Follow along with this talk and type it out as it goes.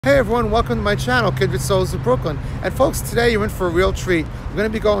Hey everyone, welcome to my channel, Kindred Souls of Brooklyn. And folks, today you're in for a real treat. We're going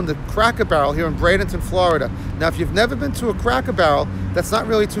to be going to Cracker Barrel here in Bradenton, Florida. Now, if you've never been to a Cracker Barrel, that's not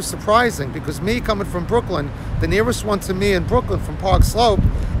really too surprising because me coming from Brooklyn, the nearest one to me in Brooklyn from Park Slope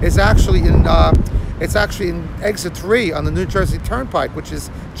is actually in exit 3 on the New Jersey Turnpike, which is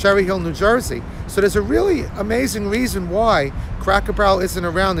Cherry Hill, New Jersey. So there's a really amazing reason why Cracker Barrel isn't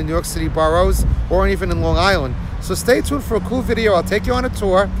around the New York City boroughs or even in Long Island. So stay tuned for a cool video. I'll take you on a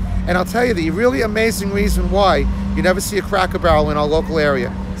tour and I'll tell you the really amazing reason why you never see a Cracker Barrel in our local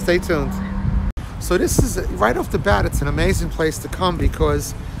area. Stay tuned. So this is, right off the bat, it's an amazing place to come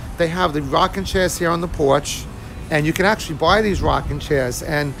because they have the rocking chairs here on the porch, and you can actually buy these rocking chairs,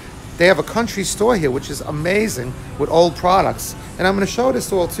 and they have a country store here, which is amazing, with old products. And I'm going to show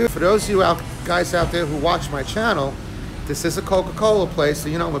this all too. For those of you guys out there who watch my channel, this is a Coca-Cola place, so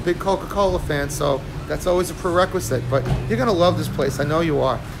you know I'm a big Coca-Cola fan, so that's always a prerequisite. But you're going to love this place, I know you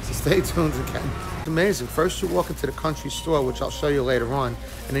are, so stay tuned again. It's amazing. First you walk into the country store, which I'll show you later on,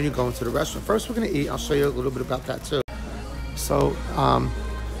 and then you go into the restaurant. First we're going to eat. I'll show you a little bit about that too. So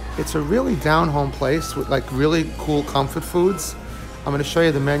it's a really down-home place with like really cool comfort foods. I'm going to show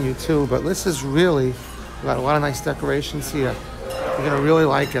you the menu too, but this is really got a lot of nice decorations here. You're going to really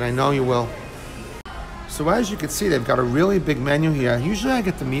like it, I know you will. So as you can see, they've got a really big menu here. Usually I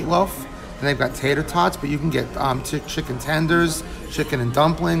get the meatloaf, and they've got tater tots, but you can get chicken tenders, chicken and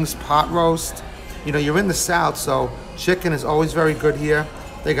dumplings, pot roast. You know, you're in the South, so chicken is always very good here.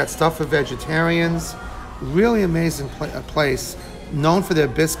 They got stuff for vegetarians. Really amazing place, known for their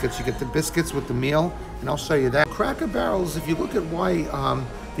biscuits. You get the biscuits with the meal, and I'll show you that. Cracker Barrels, if you look at why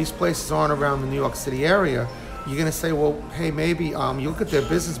these places aren't around the New York City area, you're gonna say, well, hey, maybe you look at their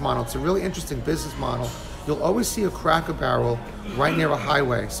business model. It's a really interesting business model. You'll always see a Cracker Barrel right near a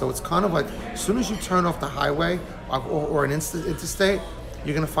highway. So it's kind of like, as soon as you turn off the highway or an interstate,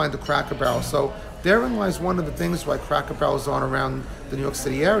 you're gonna find the Cracker Barrel. So therein lies one of the things why Cracker Barrels aren't around the New York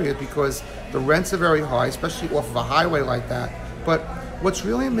City area, because the rents are very high, especially off of a highway like that. But what's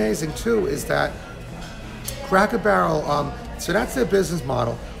really amazing too is that Cracker Barrel, so that's their business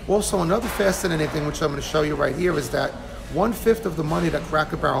model. Also, another fascinating thing, which I'm going to show you right here, is that 1/5 of the money that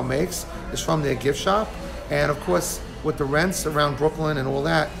Cracker Barrel makes is from their gift shop. And of course, with the rents around Brooklyn and all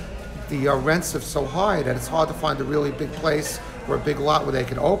that, the rents are so high that it's hard to find a really big place or a big lot where they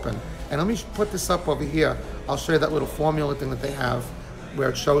can open. And let me put this up over here. I'll show you that little formula thing that they have, where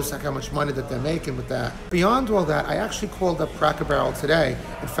it shows like how much money that they're making with that. Beyond all that, I actually called up Cracker Barrel today.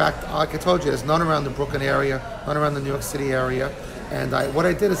 In fact, like I told you, there's none around the Brooklyn area, none around the New York City area. And what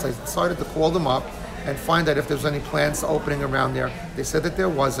I did is I decided to call them up and find out if there's any plans to opening around there. They said that there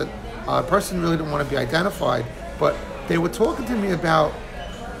wasn't. A person really didn't want to be identified, but they were talking to me about,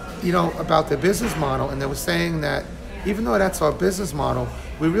 you know, about their business model, and they were saying that even though that's our business model,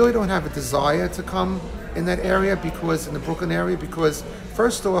 we really don't have a desire to come in that area, because in the Brooklyn area, because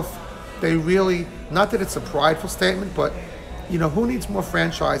first off, they really, not that it's a prideful statement, but you know, who needs more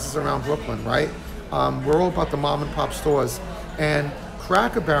franchises around Brooklyn, right? We're all about the mom and pop stores, and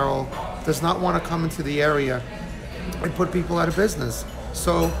Cracker Barrel does not want to come into the area and put people out of business.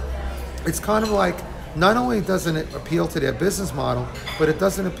 So it's kind of like, not only doesn't it appeal to their business model, but it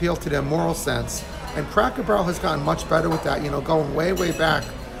doesn't appeal to their moral sense. And Cracker Barrel has gotten much better with that. You know, going way, way back,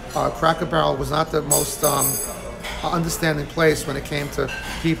 Cracker Barrel was not the most understanding place when it came to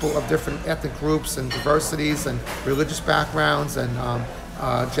people of different ethnic groups and diversities and religious backgrounds and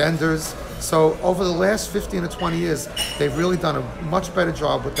genders. So over the last 15 to 20 years, they've really done a much better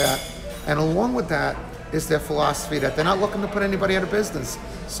job with that. And along with that is their philosophy that they're not looking to put anybody out of business.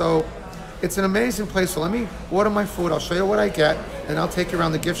 So it's an amazing place. So let me order my food. I'll show you what I get, and I'll take you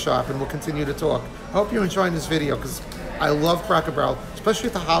around the gift shop, and we'll continue to talk. I hope you're enjoying this video, because I love Cracker Barrel, especially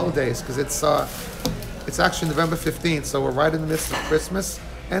at the holidays, because it's actually November 15th, so we're right in the midst of Christmas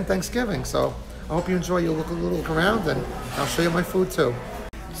and Thanksgiving. So I hope you enjoy. You'll look a little around, and I'll show you my food too.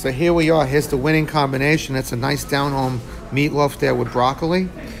 So here we are. Here's the winning combination. It's a nice down-home meatloaf there with broccoli.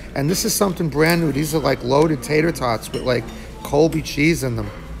 And this is something brand new. These are like loaded tater tots with like Colby cheese in them.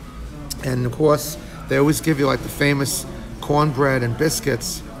 And of course, they always give you like the famous cornbread and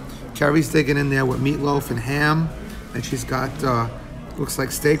biscuits. Carrie's digging in there with meatloaf and ham. And she's got, looks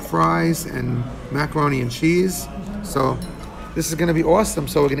like steak fries and macaroni and cheese. So this is gonna be awesome.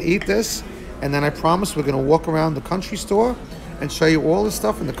 So we're gonna eat this, and then I promise we're gonna walk around the country store and show you all the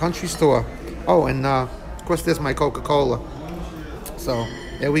stuff in the country store. Oh, and of course there's my Coca-Cola. So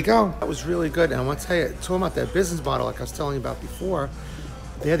there we go. That was really good. And I want to tell you, talking about that business model, like I was telling you about before,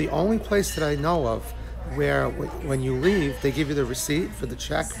 they're the only place that I know of where when you leave, they give you the receipt for the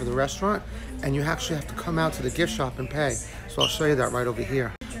check for the restaurant, and you actually have to come out to the gift shop and pay. So I'll show you that right over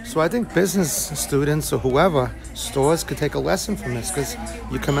here. So I think business students or whoever, stores, could take a lesson from this, because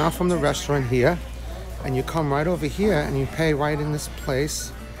you come out from the restaurant here and you come right over here and you pay right in this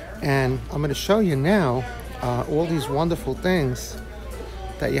place. And I'm going to show you now all these wonderful things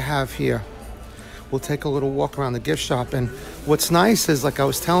that you have here. We'll take a little walk around the gift shop. And what's nice is, like I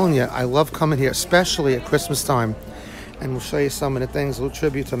was telling you, I love coming here, especially at Christmas time. And we'll show you some of the things, a little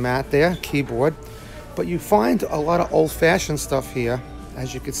tribute to Matt there, keyboard. But you find a lot of old-fashioned stuff here,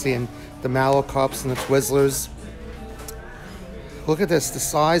 as you can see, in the mallow cups and the Twizzlers. Look at this, the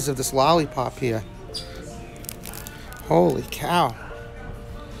size of this lollipop here. Holy cow.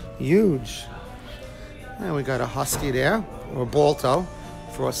 Huge. And we got a Husky there, or a Balto,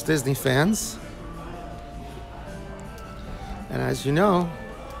 for us Disney fans. And as you know,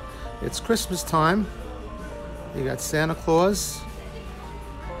 it's Christmas time. You got Santa Claus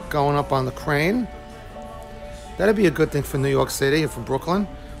going up on the crane. That'd be a good thing for New York City and for Brooklyn.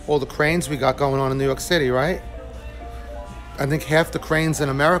 All the cranes we got going on in New York City, right? I think half the cranes in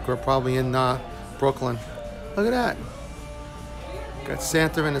America are probably in Brooklyn. Look at that. Got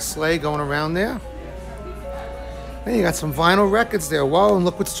Santa in a sleigh going around there. And you got some vinyl records there. Whoa, and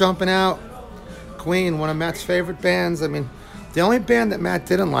look what's jumping out. Queen, one of Matt's favorite bands. I mean, the only band that Matt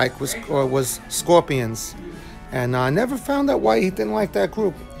didn't like was Scorpions. And I never found out why he didn't like that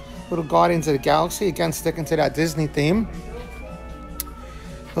group. Little Guardians of the Galaxy, again sticking to that Disney theme.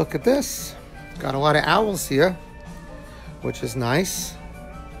 Look at this. Got a lot of owls here, which is nice.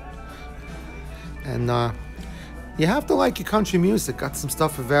 And you have to like your country music. Got some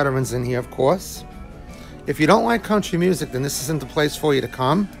stuff for veterans in here, of course. If you don't like country music, then this isn't the place for you to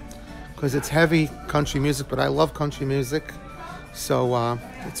come, because it's heavy country music, but I love country music. So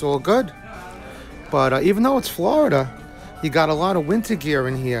it's all good. But even though it's Florida, you got a lot of winter gear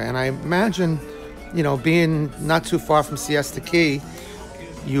in here. And I imagine, you know, being not too far from Siesta Key,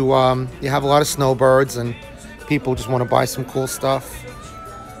 you have a lot of snowbirds and people just want to buy some cool stuff.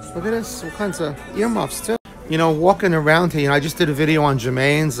 Look at this, all kinds of earmuffs too. You know, walking around here, you know, I just did a video on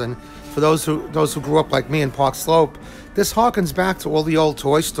Jermaine's, and for those who grew up like me in Park Slope, this harkens back to all the old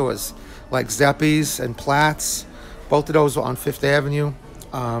toy stores like Zeppi's and Platt's. Both of those were on 5th Avenue.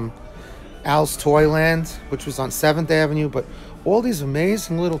 Al's Toyland, which was on 7th Avenue, but all these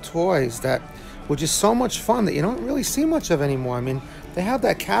amazing little toys that were just so much fun that you don't really see much of anymore. I mean, they have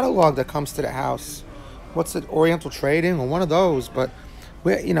that catalog that comes to the house. What's it, Oriental Trading or one of those, but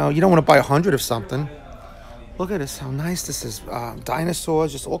you know, you don't want to buy 100 of something. Look at this, how nice this is.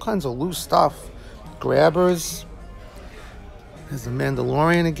 Dinosaurs, just all kinds of loose stuff. Grabbers. There's the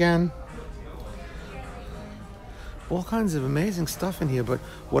Mandalorian again. All kinds of amazing stuff in here, but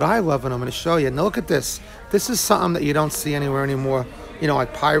what I love, and I'm going to show you, now look at this. This is something that you don't see anywhere anymore, you know,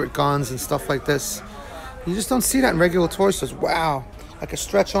 like pirate guns and stuff like this. You just don't see that in regular toy stores. Wow, like a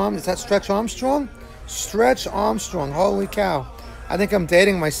Stretch Arm, is that Stretch Armstrong? Stretch Armstrong, holy cow. I think I'm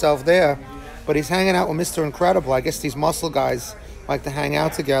dating myself there, but he's hanging out with Mr. Incredible. I guess these muscle guys like to hang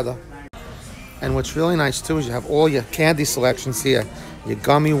out together. And what's really nice too is you have all your candy selections here. Your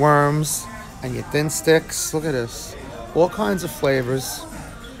gummy worms and your thin sticks. Look at this. All kinds of flavors.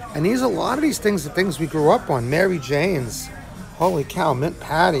 And these, a lot of these things are things we grew up on. Mary Jane's. Holy cow, mint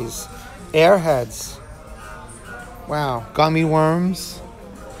patties. Airheads. Wow, gummy worms.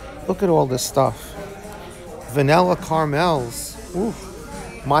 Look at all this stuff. Vanilla caramels. Ooh.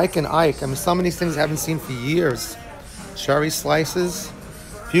 Mike and Ike. I mean, some of these things I haven't seen for years. Cherry slices.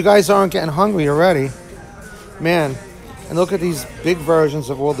 If you guys aren't getting hungry already, man. And look at these big versions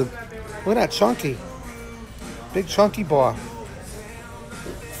of all the, look at that chunky. Big chunky bar.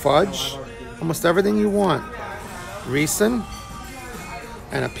 Fudge. Almost everything you want. Raisin.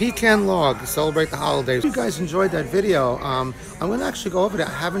 And a pecan log to celebrate the holidays. If you guys enjoyed that video, I'm going to actually go over that.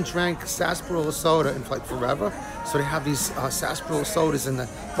 I haven't drank sarsaparilla soda in like forever. So they have these sarsaparilla sodas in the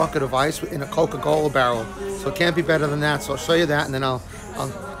bucket of ice in a Coca-Cola barrel. So it can't be better than that. So I'll show you that, and then I'll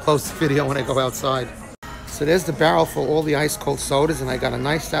close the video when I go outside. So there's the barrel for all the ice cold sodas, and I got a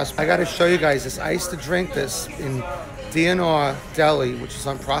nice sarsaparilla. I got to show you guys this. I used to drink this in DNR Deli, which is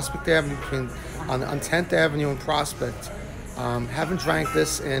on Prospect Avenue, on 10th Avenue and Prospect. Haven't drank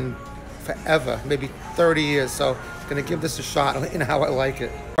this in forever, maybe 30 years, so I'm gonna give this a shot in how I like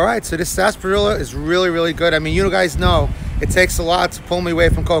it. All right, so this sarsaparilla is really, really good. I mean, you guys know it takes a lot to pull me away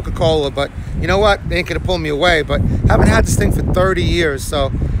from Coca-Cola, but you know what? They ain't gonna pull me away, but haven't had this thing for 30 years, so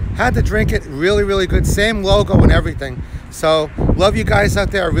had to drink it. Really, really good. Same logo and everything. So love you guys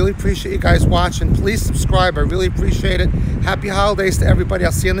out there. I really appreciate you guys watching. Please subscribe. I really appreciate it. Happy holidays to everybody.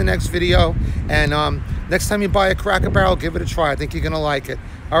 I'll see you in the next video. And next time you buy a Cracker Barrel, give it a try. I think you're going to like it.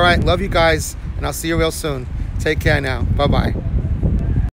 All right. Love you guys. And I'll see you real soon. Take care now. Bye-bye.